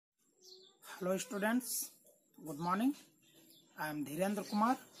Hello students, good morning. I am Dhirendra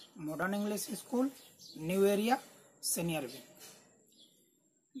Kumar, Modern English School, New Area, Senior Wing.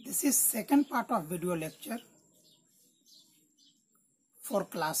 This is second part of video lecture for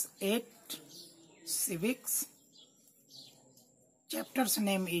class 8 civics. Chapter's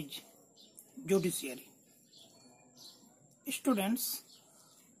name is judiciary. Students,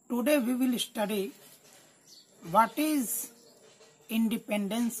 today we will study what is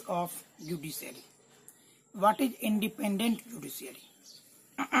independence of judiciary. What is independent judiciary?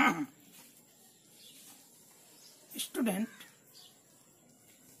 Student,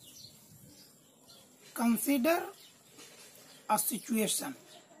 consider a situation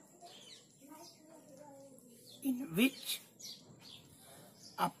in which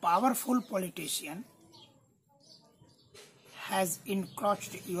a powerful politician has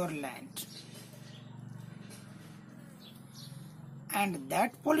encroached your land, and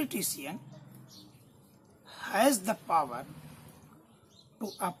that politician has the power to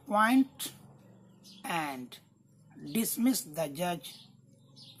appoint and dismiss the judge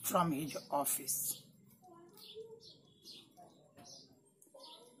from his office.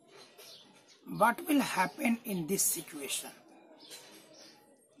 What will happen in this situation?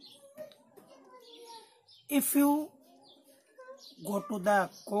 If you go to the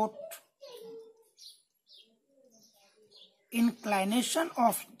court, inclination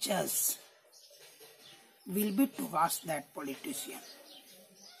of judge will be towards that politician.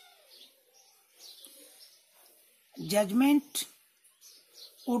 Judgment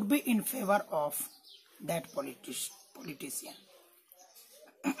would be in favor of that politician.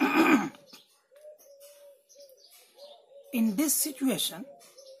 In this situation,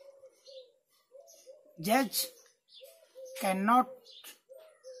 judge cannot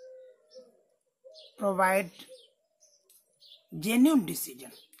provide genuine decision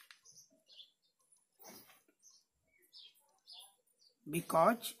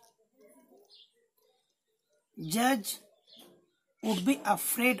because judge would be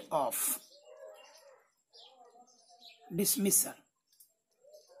afraid of dismissal.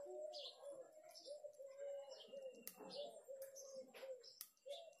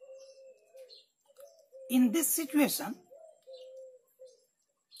 In this situation,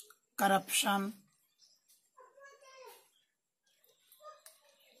 corruption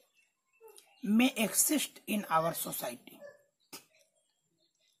may exist in our society.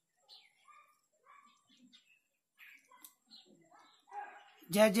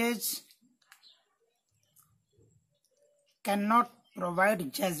 Judges cannot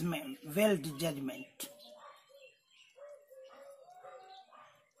provide judgment, valid judgment.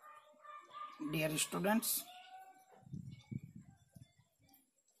 Dear students,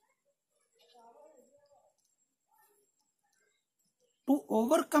 to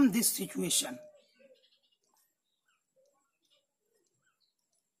overcome this situation,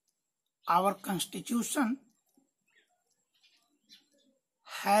 our constitution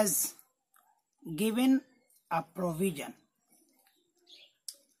has given a provision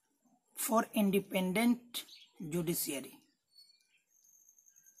for independent judiciary.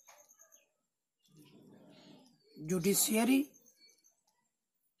 Judiciary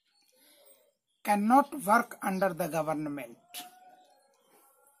cannot work under the government.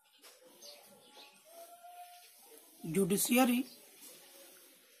 Judiciary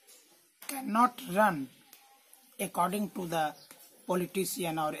cannot run according to the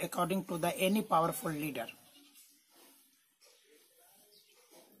politician or according to the any powerful leader.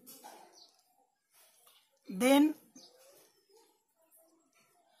 Then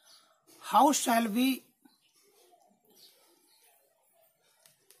how shall we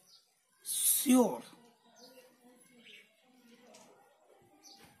sure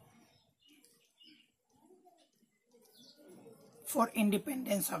for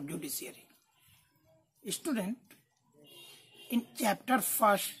independence of judiciary? Student, in chapter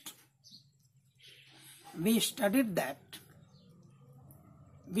first, we studied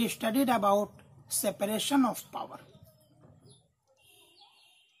about separation of power.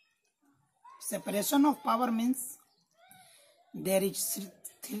 Separation of power means there is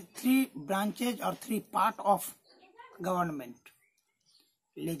three branches or three parts of government: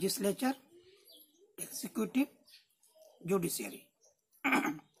 legislature, executive, judiciary.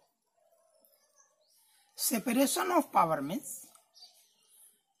 Separation of power means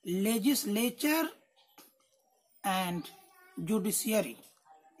legislature and judiciary,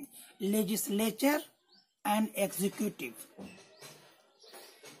 legislature and executive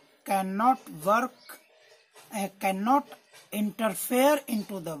cannot interfere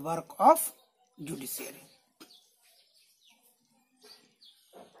into the work of judiciary.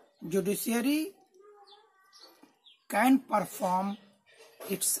 judiciary can perform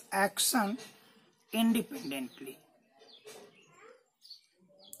its action independently.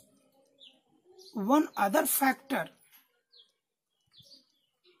 One other factor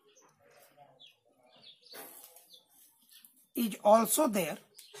is also there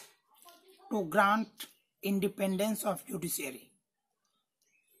to grant independence of judiciary.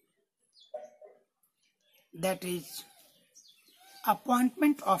 That is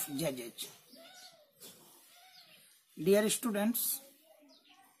appointment of judges. Dear students,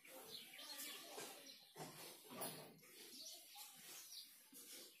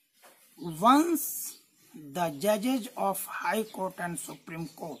 once the judges of High Court and Supreme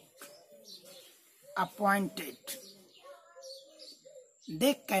Court appointed,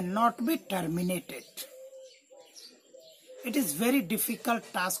 they cannot be terminated. It is very difficult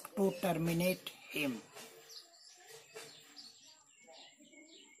task to terminate him.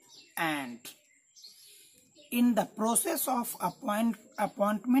 And in the process of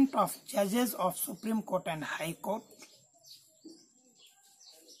appointment of judges of Supreme Court and High Court,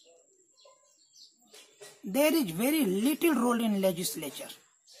 there is very little role in legislature.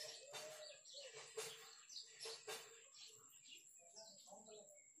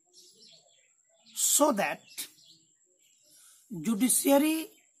 So that judiciary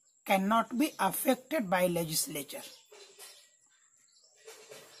cannot be affected by legislature.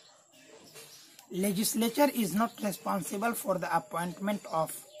 Legislature is not responsible for the appointment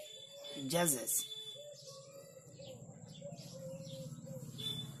of judges.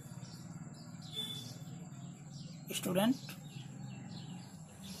 Student,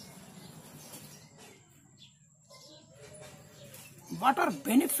 what are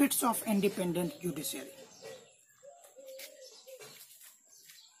benefits of independent judiciary?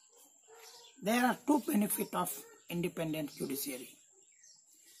 There are two benefits of independent judiciary.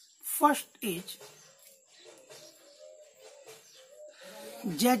 First is,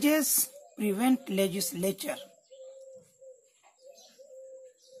 judges prevent legislature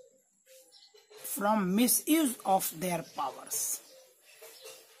from misuse of their powers.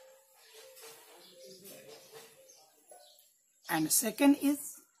 And second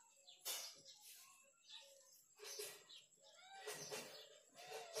is,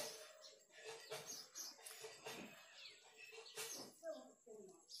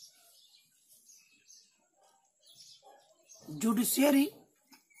 judiciary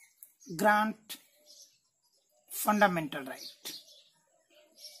grant fundamental right.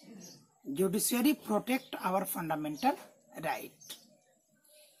 Judiciary protect our fundamental right.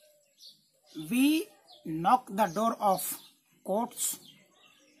 We knock the door of courts.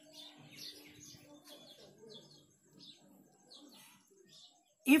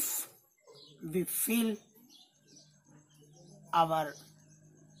 If we feel our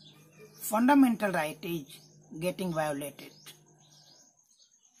fundamental right is getting violated.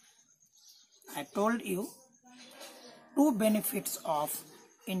 I told you two benefits of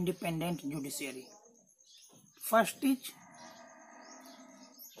independent judiciary. First is,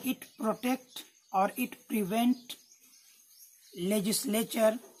 it protect or it prevent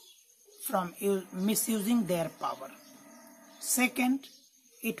legislature from misusing their power. Second,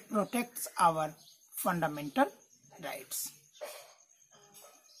 it protects our fundamental rights.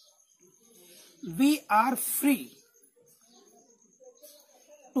 We are free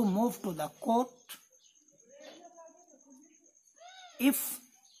to move to the court if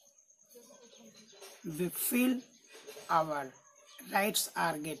we feel our rights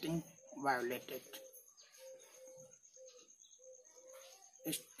are getting violated.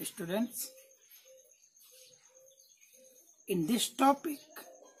 Students, in this topic,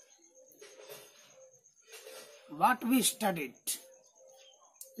 what we studied,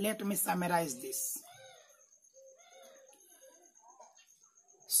 let me summarize this.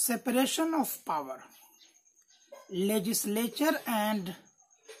 Separation of power. Legislature and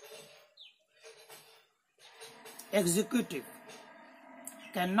executive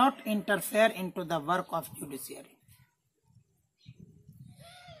cannot interfere into the work of judiciary.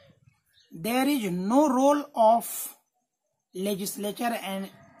 There is no role of legislature and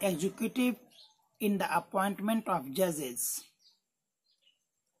executive in the appointment of judges.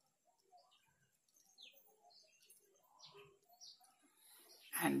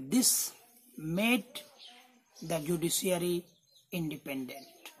 And this made the judiciary independent.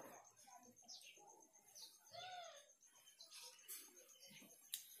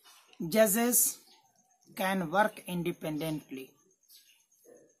 Judges can work independently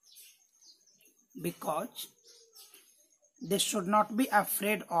because they should not be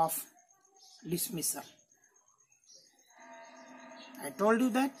afraid of dismissal. I told you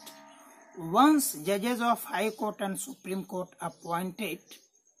that once judges of High Court and Supreme Court appointed,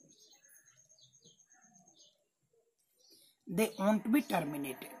 they won't be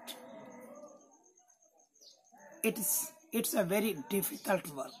terminated. It's a very difficult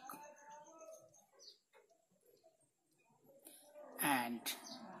work. And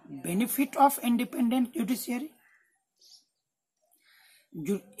benefit of independent judiciary.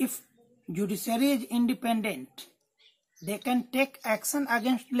 If judiciary is independent, they can take action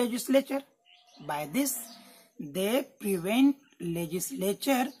against legislature. By this, they prevent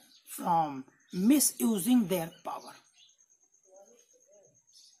legislature from misusing their power.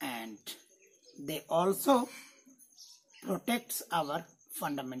 And they also protects our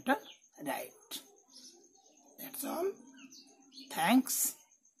fundamental right. That's all. Thanks.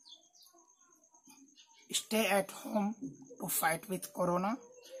 Stay at home to fight with corona.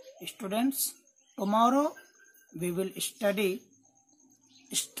 Students, tomorrow we will study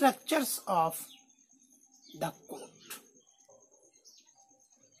structures of the court.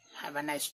 Have a nice day.